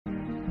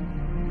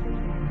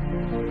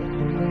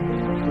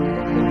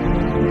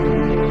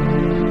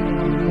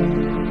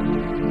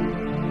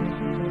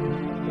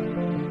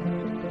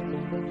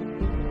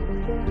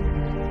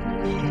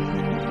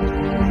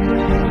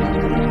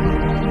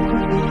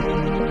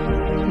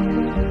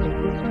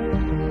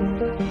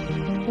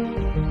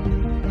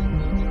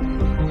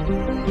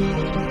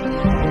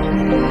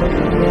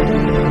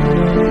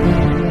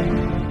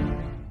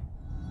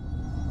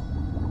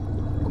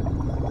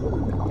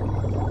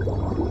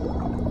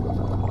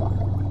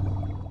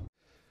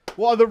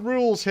What are the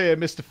rules here,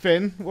 Mr.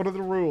 Finn? What are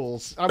the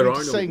rules? Are There we are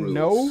just no saying rules.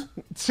 no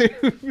to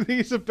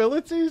these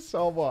abilities,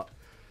 or what?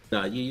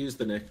 Nah, you use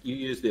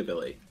the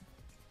ability.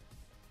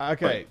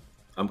 Okay. Right.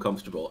 I'm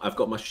comfortable. I've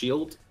got my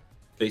shield.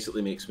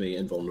 Basically makes me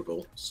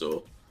invulnerable,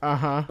 so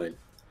Uh-huh. fine.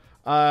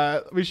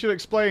 We should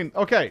explain.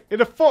 Okay,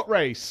 in a foot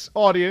race,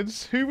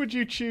 audience, who would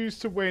you choose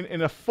to win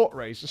in a foot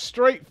race? A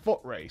straight foot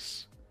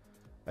race?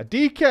 A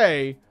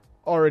DK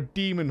or a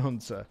demon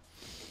hunter?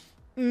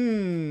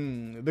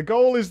 The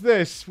goal is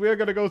this. We're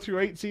going to go through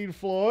 18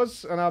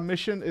 floors, and our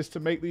mission is to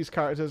make these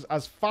characters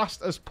as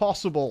fast as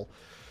possible.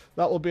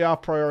 That will be our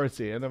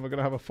priority, and then we're going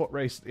to have a foot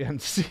race at the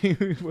end to see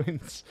who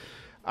wins.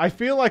 I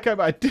feel like I'm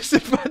at a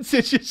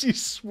disadvantage as you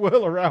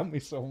swirl around me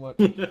so much.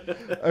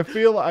 I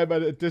feel like I'm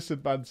at a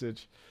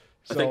disadvantage.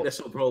 So, I think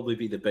this will probably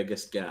be the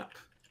biggest gap.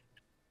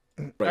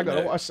 Hang on,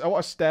 I want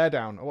to stare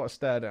down. I want to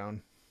stare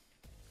down.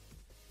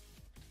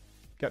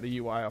 Get the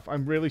UI off.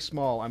 I'm really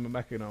small. I'm a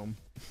mechanome.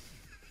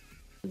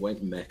 I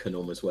went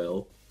Mechanome as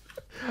well.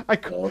 I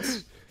could,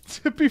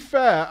 to be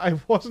fair, I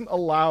wasn't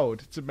allowed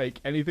to make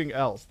anything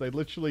else. They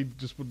literally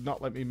just would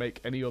not let me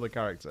make any other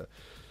character.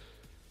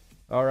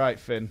 All right,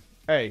 Finn.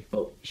 Hey,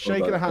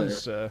 shaking a hand,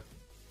 sir.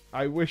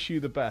 I wish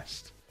you the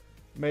best.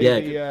 May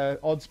the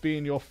odds be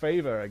in your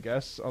favor, I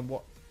guess, on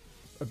what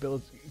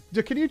ability.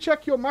 Can you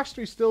check your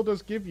mastery still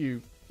does give you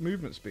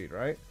movement speed,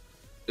 right?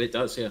 It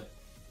does, yeah.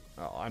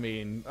 Oh, I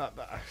mean,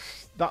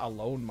 that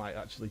alone might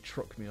actually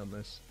truck me on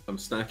this. I'm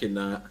stacking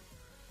that.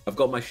 I've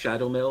got my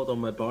shadow meld on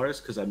my bars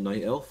because I'm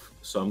night elf,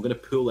 so I'm going to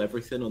pull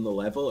everything on the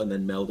level and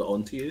then meld it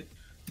onto you.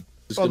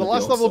 Well, the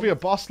last level will be a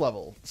boss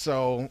level,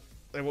 so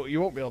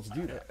you won't be able to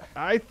do that.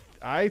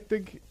 I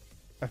think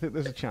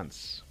there's a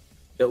chance.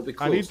 It'll be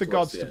close. I need the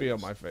gods to be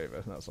on my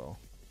favor. That's all.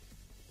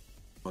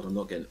 But I'm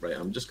not getting right.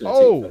 I'm just going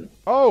to take them.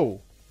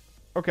 Oh,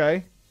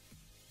 okay.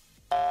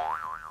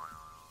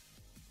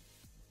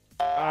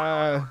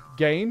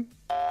 Gain.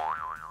 All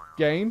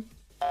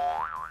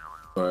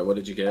right, what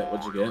did you get?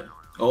 What did you get?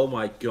 Oh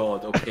my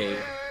god. Okay.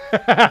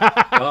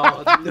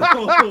 Oh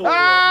no!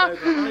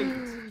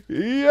 I'm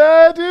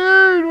yeah,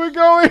 dude, we're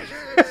going.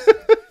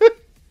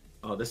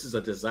 Oh, this is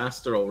a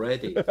disaster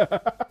already.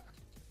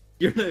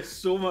 You're now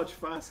so much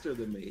faster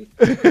than me.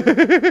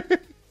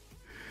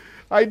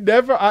 I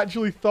never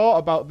actually thought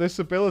about this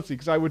ability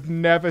because I would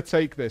never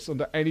take this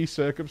under any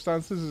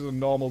circumstances as a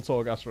normal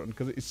Torghast run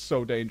because it is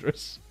so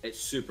dangerous. It's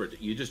super.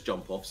 You just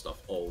jump off stuff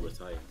all the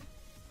time.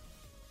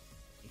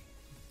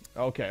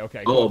 Okay.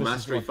 Oh,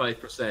 mastery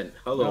 5%.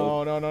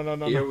 Hello.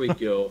 No. Here we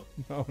go.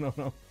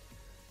 No.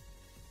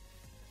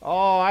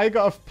 Oh, I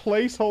got a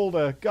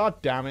placeholder. God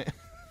damn it.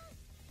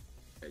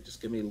 Okay, just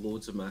give me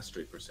loads of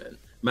mastery percent.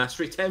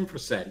 Mastery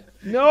 10%.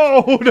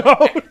 No.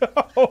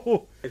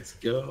 Let's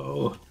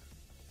go.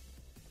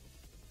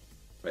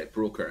 Right,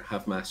 broker,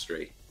 have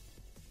mastery.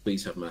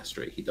 Please have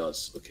mastery. He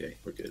does. Okay,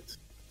 we're good.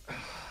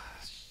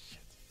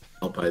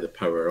 I'll buy the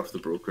power off the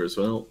broker as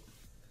well.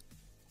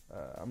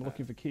 I'm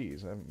looking for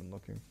keys. I haven't been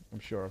looking. I'm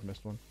sure I've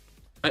missed one.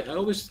 I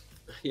always,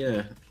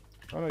 yeah.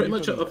 Oh, no, pretty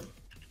much. Oh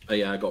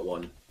yeah, I got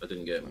one. I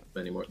didn't get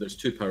any more. There's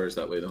 2 powers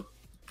that way though.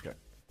 Okay.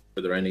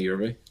 Are there any your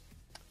way?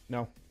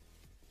 No.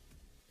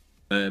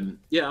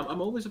 Yeah,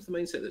 I'm always of the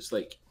mindset that's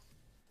like,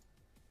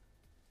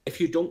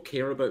 if you don't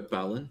care about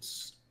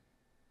balance,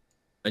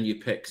 and you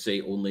pick,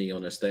 say, only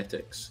on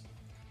aesthetics,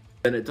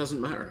 then it doesn't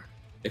matter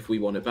if we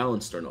want it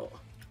balanced or not.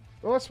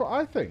 Well, that's what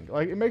I think.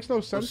 Like, it makes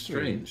no sense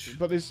to me.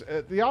 But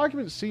the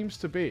argument seems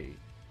to be,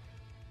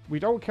 we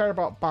don't care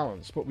about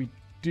balance, but we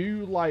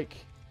do like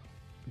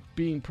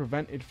being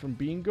prevented from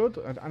being good,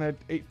 and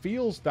it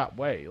feels that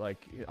way,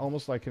 like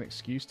almost like an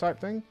excuse type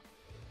thing.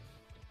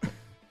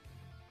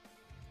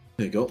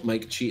 There you go,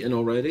 Mike cheating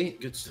already.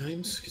 Good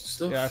times, good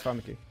stuff. Yeah, I found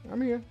the key.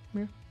 I'm here.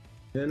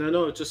 Yeah,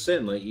 no, just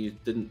saying, like, you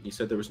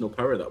said there was no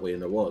power that way,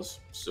 and there was,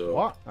 so...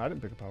 What? I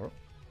didn't pick a power up.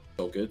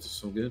 All good,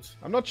 so good.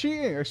 I'm not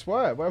cheating, I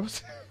swear. Where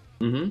was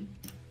it? Mm-hmm.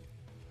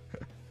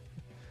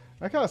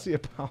 I can't see a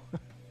power.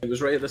 It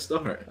was right at the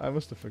start. I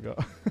must have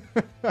forgot.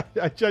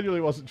 I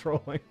genuinely wasn't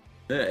trolling.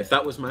 Yeah, if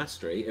that was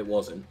mastery, it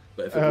wasn't.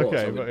 But if it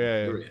was, I would be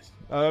furious.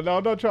 No,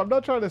 I'm not trying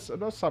to... I'm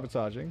not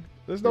sabotaging.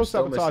 There's no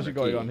sabotaging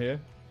going on here.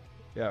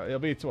 Yeah, it'll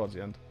be towards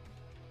the end.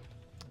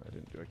 I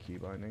didn't do a key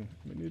binding.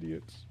 I'm an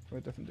idiot. My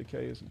Death and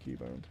Decay isn't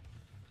keybound.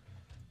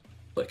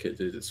 Click it,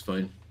 dude. It's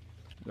fine.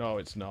 No,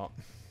 it's not.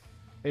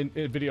 In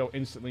video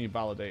instantly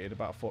invalidated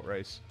about foot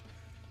race.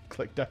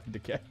 Click Death and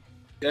Decay.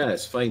 Yeah,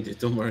 it's fine, dude.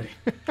 Don't worry.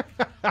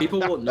 People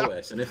won't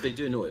notice, and if they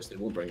do notice, they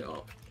won't bring it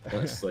up.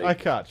 That's like... I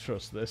can't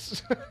trust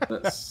this.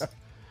 That's...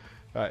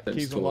 Right, that's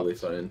keys totally unlocked.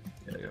 fine.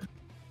 Yeah.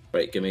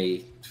 Right, give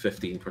me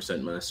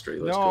 15% mastery.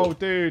 Let's no, go.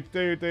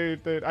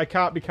 dude. I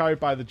can't be carried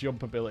by the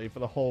jump ability for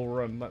the whole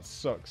run. That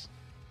sucks.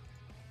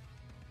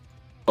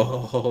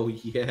 Oh,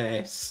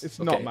 yes. It's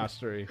not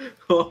mastery.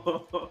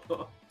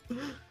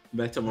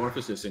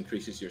 Metamorphosis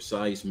increases your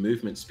size,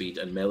 movement speed,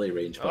 and melee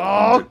range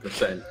by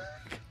 100%.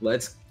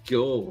 Let's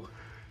go.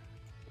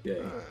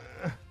 Yeah.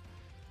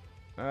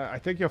 I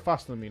think you're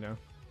faster than me now.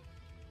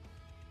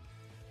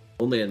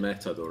 Only in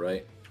meta, though,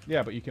 right?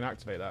 Yeah, but you can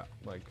activate that.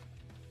 Like,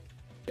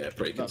 Yeah,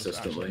 pretty That doesn't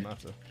actually consistently.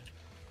 matter.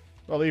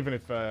 Well, even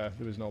if there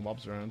was no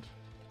mobs around.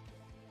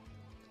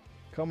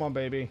 Come on,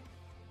 baby.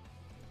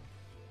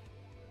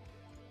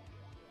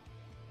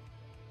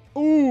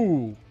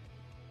 Ooh!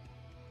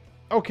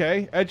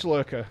 Okay, edge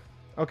lurker.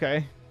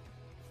 Okay.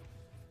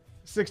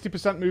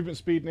 60% movement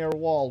speed near a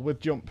wall with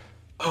jump.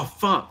 Oh,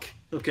 fuck!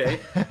 Okay.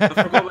 I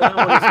forgot about that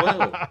one as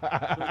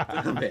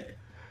well. Damn it.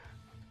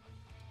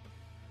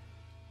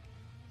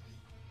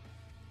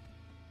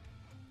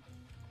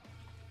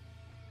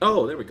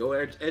 Oh, there we go.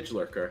 Edge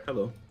lurker.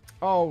 Hello.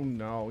 Oh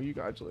no, you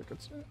got edge lurker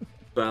too.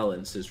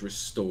 Balance is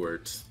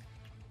restored.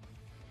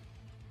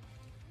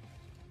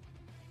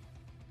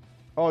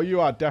 Oh,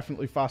 you are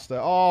definitely faster.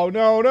 Oh,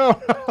 no,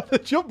 no. The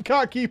jump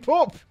can't keep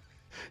up.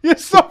 You're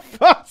so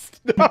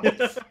fast. No,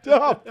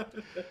 stop.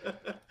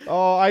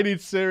 Oh, I need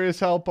serious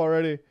help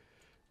already.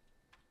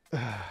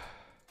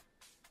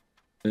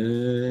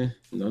 None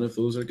of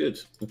those are good.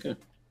 Okay.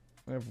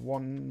 I have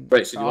one.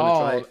 Right, so do you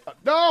want to try?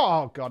 No,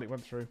 oh, God, it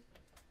went through.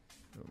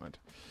 Never mind.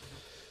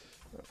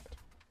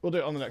 We'll do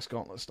it on the next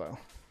gauntlet style.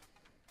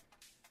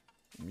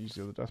 Use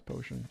the other death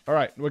potion. All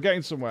right, we're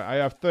getting somewhere. I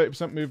have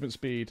 30% movement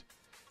speed.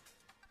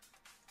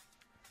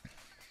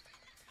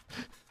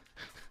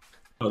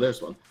 Oh,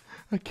 there's one.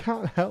 I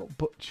can't help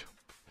but jump.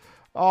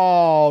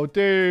 Oh,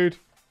 dude.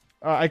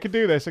 All right, I can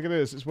do this. I can do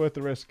this. It's worth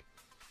the risk.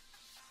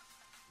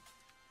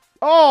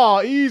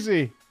 Oh,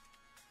 easy.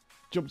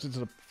 Jumped into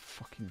the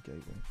fucking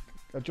gateway.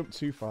 I jumped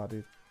too far,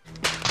 dude.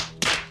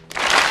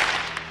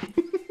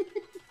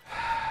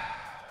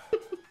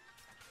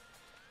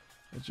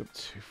 I jumped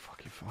too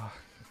fucking far.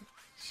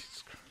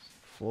 Jesus Christ.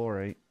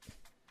 Floor 8.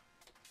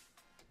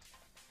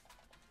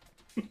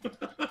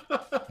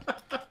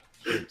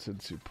 Jumped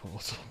into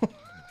portal.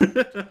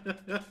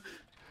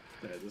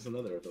 There's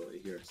another ability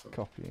here. So.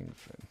 Copying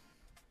thing.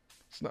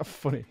 It's not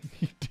funny,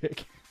 you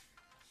dick.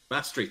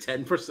 Mastery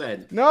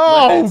 10%.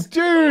 No, Let's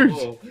dude!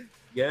 go.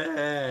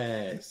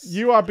 Yes.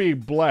 You are being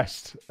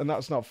blessed, and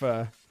that's not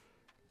fair.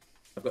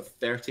 I've got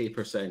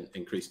 30%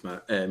 increased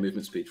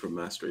movement speed from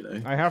mastery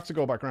now. I have to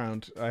go back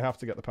round. I have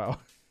to get the power.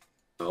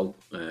 I'll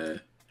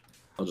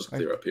just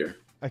clear up here.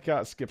 I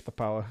can't skip the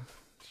power.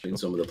 In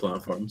some of the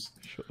platforms.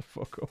 Shut the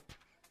fuck up.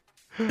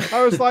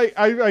 I was like,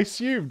 I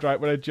assumed, right,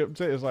 when I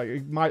jumped it was like,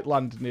 it might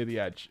land near the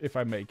edge if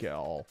I make it at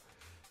all.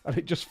 And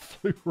it just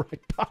flew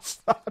right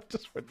past that. I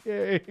just went,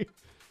 yay.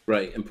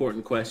 Right,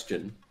 important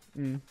question.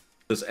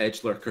 Does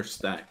Edge Lurker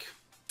stack?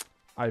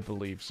 I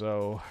believe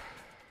so.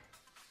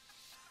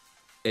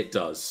 It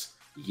does.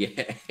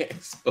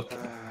 Yes. Okay.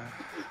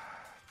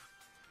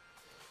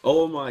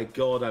 Oh my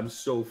god, I'm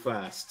so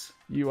fast.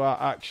 You are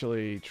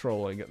actually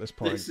trolling at this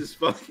point. This is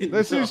fucking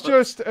This nuts.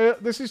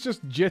 is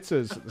just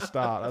jitters at the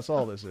start. That's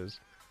all this is.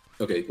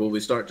 Okay, well, we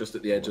start just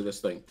at the edge of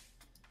this thing.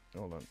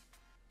 Hold on.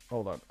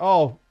 Hold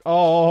on.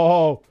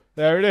 Oh,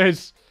 there it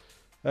is.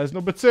 There's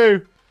number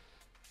 2.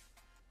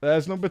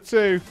 There's number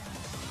 2.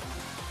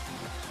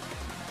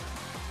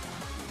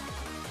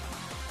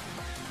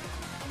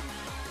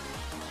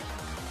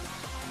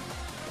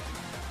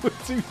 We're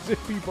too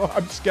zippy, but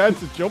I'm scared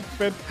to jump,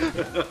 Finn.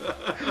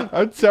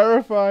 I'm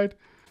terrified.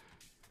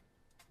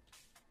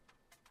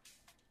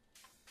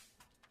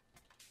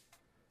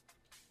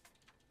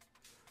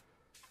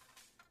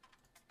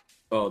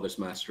 Oh, there's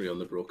mastery on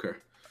the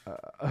broker.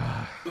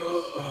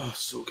 Oh,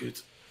 so good.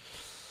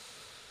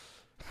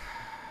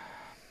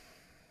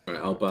 All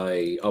right, I'll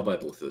buy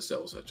both of the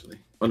cells actually.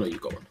 Oh no,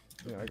 you've got one.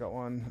 Yeah, I got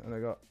one, and I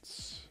got.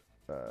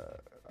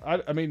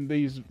 I mean,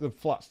 the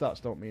flat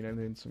stats don't mean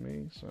anything to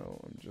me,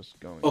 so I'm just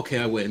going. Okay,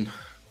 I win.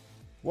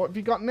 What have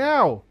you got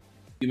now?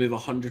 You move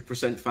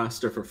 100%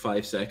 faster for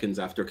 5 seconds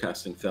after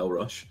casting Fell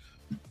Rush.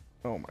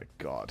 Oh my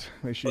god!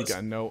 Make sure you get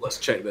a note. Let's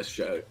check this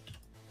shit out.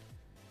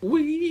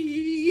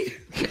 Wee!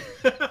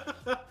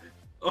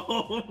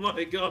 Oh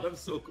my god, I'm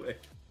so quick.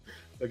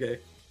 Okay.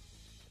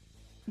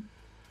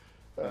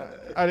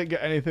 I didn't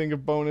get anything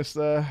of bonus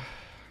there.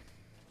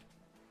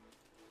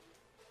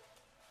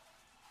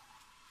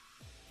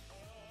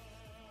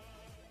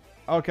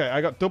 Okay,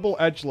 I got double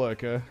edge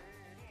lurker.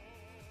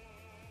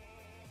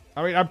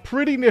 I mean, I'm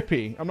pretty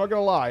nippy. I'm not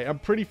gonna lie. I'm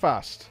pretty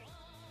fast.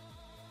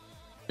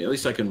 At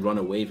least I can run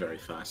away very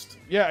fast.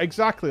 Yeah,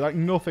 exactly. Like,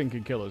 nothing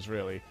can kill us,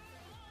 really.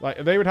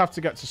 Like, they would have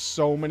to get to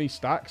so many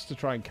stacks to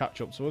try and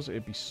catch up to us.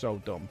 It'd be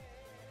so dumb.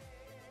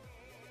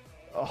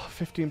 Oh,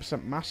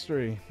 15%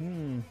 mastery.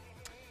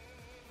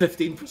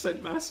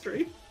 15%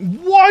 mastery?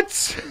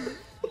 What?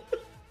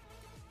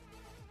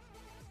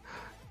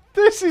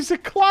 This is a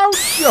clown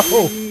show!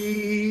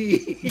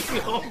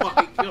 Oh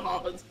my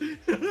god!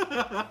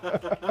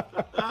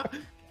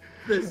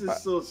 This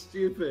is so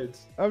stupid.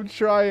 I'm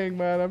trying,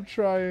 man. I'm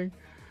trying.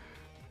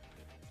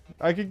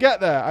 I can get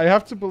there. I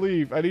have to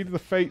believe. I need the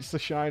fates to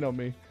shine on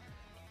me.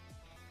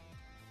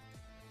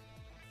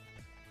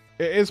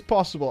 It is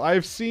possible. I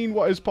have seen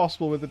what is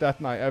possible with the Death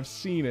Knight. I've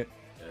seen it.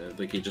 I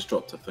think he just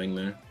dropped a thing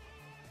there.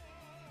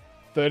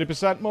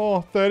 30%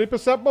 more.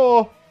 30%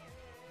 more.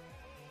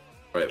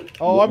 Right.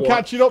 Oh, I'm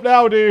catching up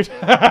now, dude.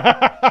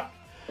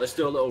 Let's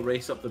do a little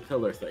race up the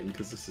pillar thing,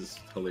 because this is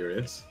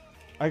hilarious.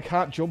 I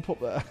can't jump up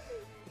there.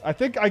 I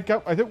think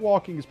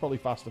walking is probably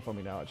faster for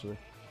me now, actually.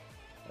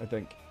 I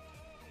think.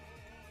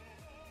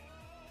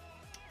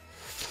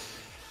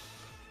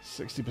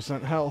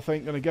 60% health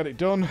ain't gonna get it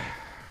done.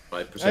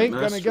 5% ain't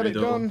mastery, gonna get it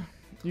done.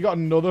 You got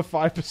another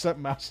 5%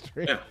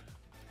 mastery. Yeah.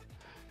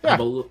 I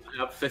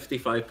have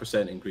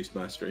 55% increased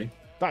mastery.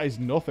 That is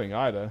nothing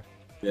either.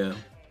 Yeah.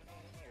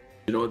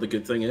 You know what the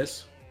good thing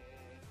is?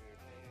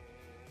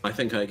 I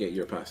think I get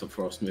your Path of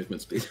Frost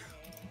movement speed.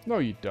 No,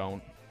 you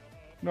don't.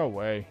 No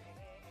way.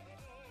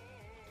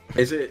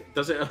 Is it?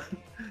 Does it?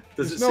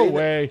 Does There's it no say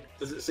way.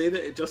 Does it say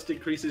that it just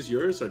increases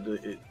yours, or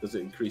does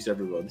it increase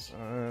everyone's?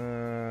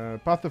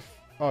 Path of.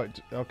 Oh,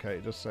 okay.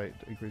 It just say it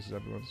increases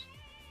everyone's.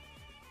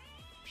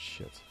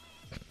 Shit.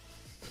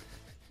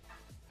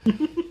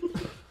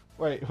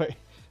 Wait.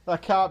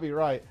 That can't be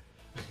right.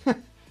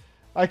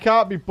 I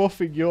can't be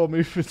buffing your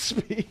movement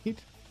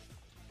speed.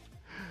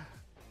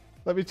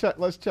 Let me check.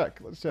 Let's check.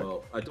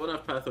 Well, I don't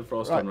have Path of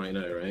Frost on right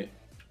now, right?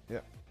 Yeah.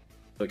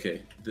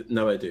 Okay.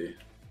 Now I do.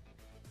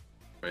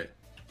 Right.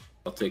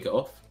 I'll take it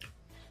off.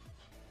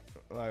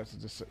 I have to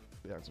just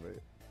deactivate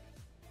it.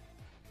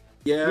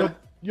 Yeah.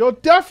 You're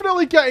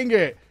definitely getting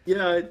it.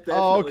 Yeah. Definitely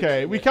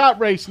okay. We can't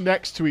race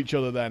next to each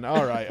other then.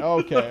 All right.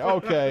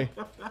 Okay.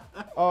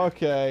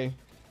 Okay.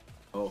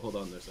 Oh, hold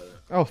on. There's a.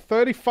 Oh,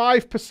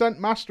 35%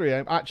 mastery.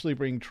 I'm actually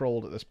being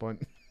trolled at this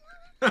point.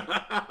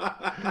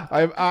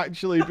 I'm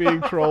actually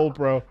being trolled,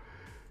 bro.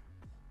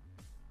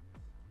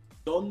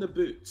 Don the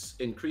boots,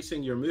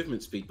 increasing your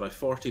movement speed by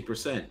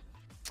 40%.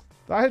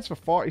 That hits for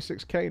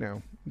 46k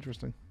now.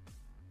 Interesting.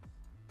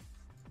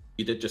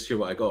 You did just hear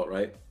what I got,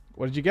 right?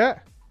 What did you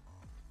get?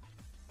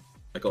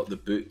 I got the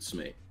boots,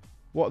 mate.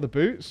 What are the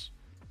boots?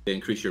 They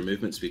increase your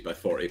movement speed by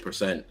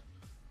 40%.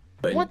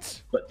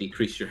 What? But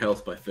decrease your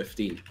health by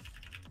 15.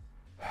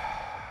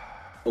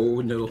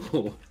 Oh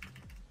no.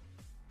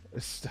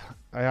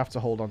 I have to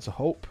hold on to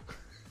hope.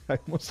 I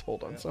must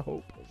hold on to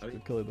hope.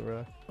 Killing the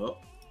rare. Oh.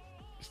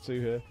 There's two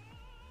here.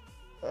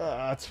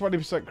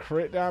 20%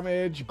 crit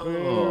damage. Boom.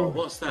 Oh,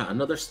 what's that?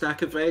 Another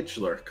stack of Edge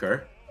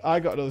Lurker? I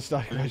got another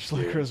stack of Edge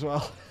Lurker as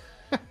well.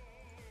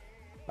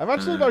 I'm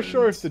actually not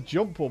sure if the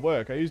jump will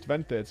work. I used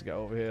Vente to get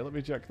over here. Let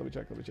me check.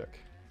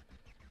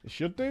 It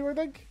should do, I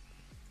think.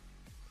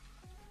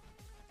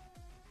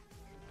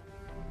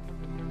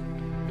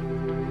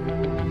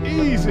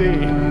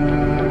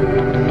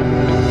 Easy.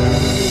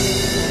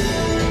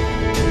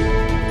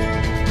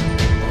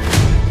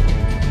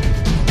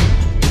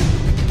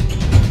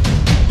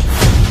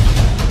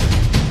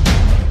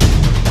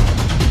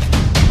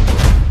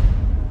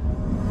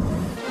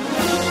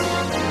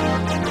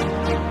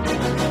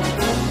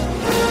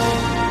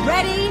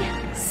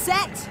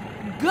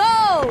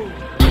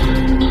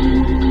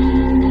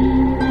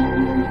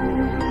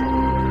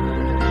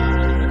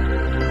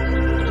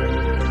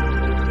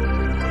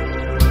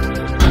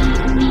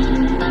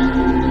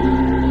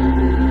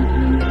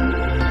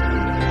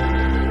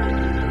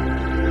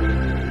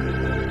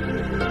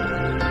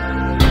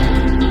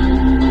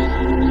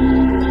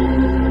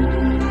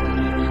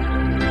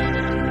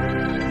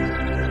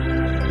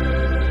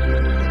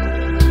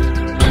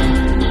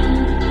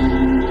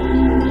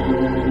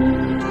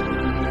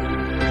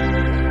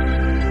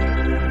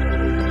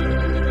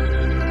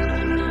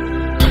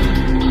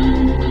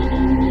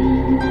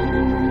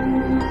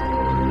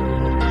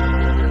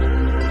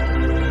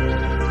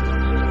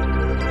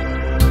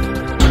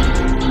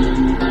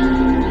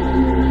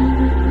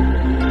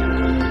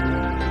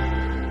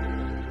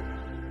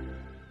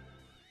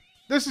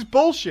 This is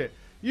bullshit.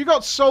 You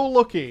got so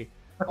lucky.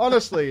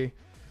 Honestly.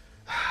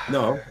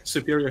 No,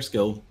 superior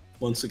skill.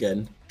 Once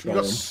again. You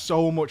got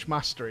so much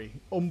mastery.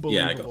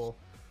 Unbelievable.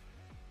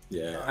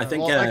 Yeah, I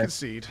think I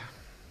concede.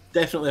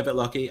 Definitely a bit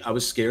lucky. I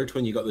was scared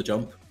when you got the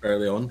jump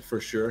early on, for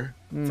sure.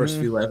 First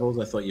few levels,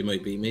 I thought you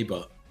might beat me,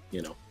 but,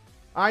 you know.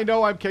 I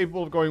know I'm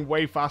capable of going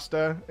way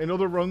faster. In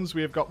other runs,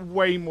 we have got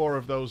way more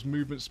of those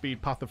movement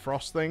speed Path of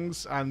Frost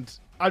things, and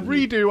I'd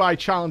redo I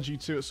challenge you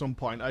to at some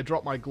point. I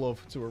drop my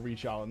glove to a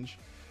re-challenge.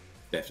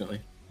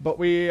 Definitely. But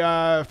we,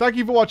 thank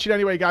you for watching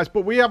anyway, guys.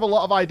 But we have a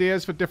lot of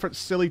ideas for different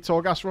silly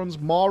Torghast runs.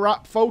 More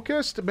rap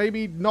focused,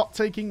 maybe not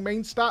taking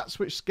main stats,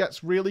 which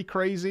gets really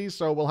crazy.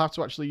 So we'll have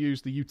to actually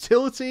use the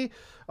utility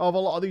of a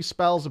lot of these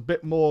spells a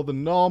bit more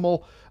than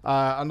normal.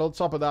 And on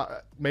top of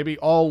that, maybe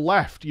all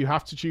left. You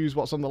have to choose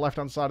what's on the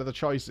left-hand side of the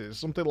choices.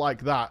 Something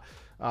like that.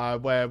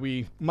 Where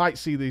we might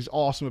see these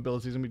awesome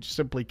abilities and we just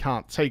simply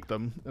can't take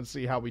them, and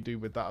see how we do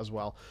with that as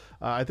well.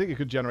 I think it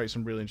could generate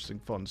some really interesting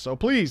fun. So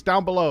please,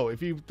 down below,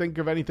 if you think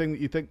of anything that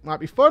you think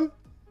might be fun,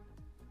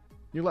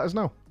 you let us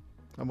know,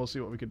 and we'll see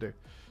what we can do.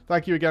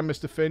 Thank you again,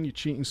 Mr. Finn, you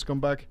cheating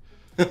scumbag.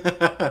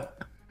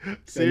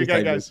 See you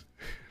again, guys.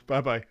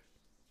 Bye-bye.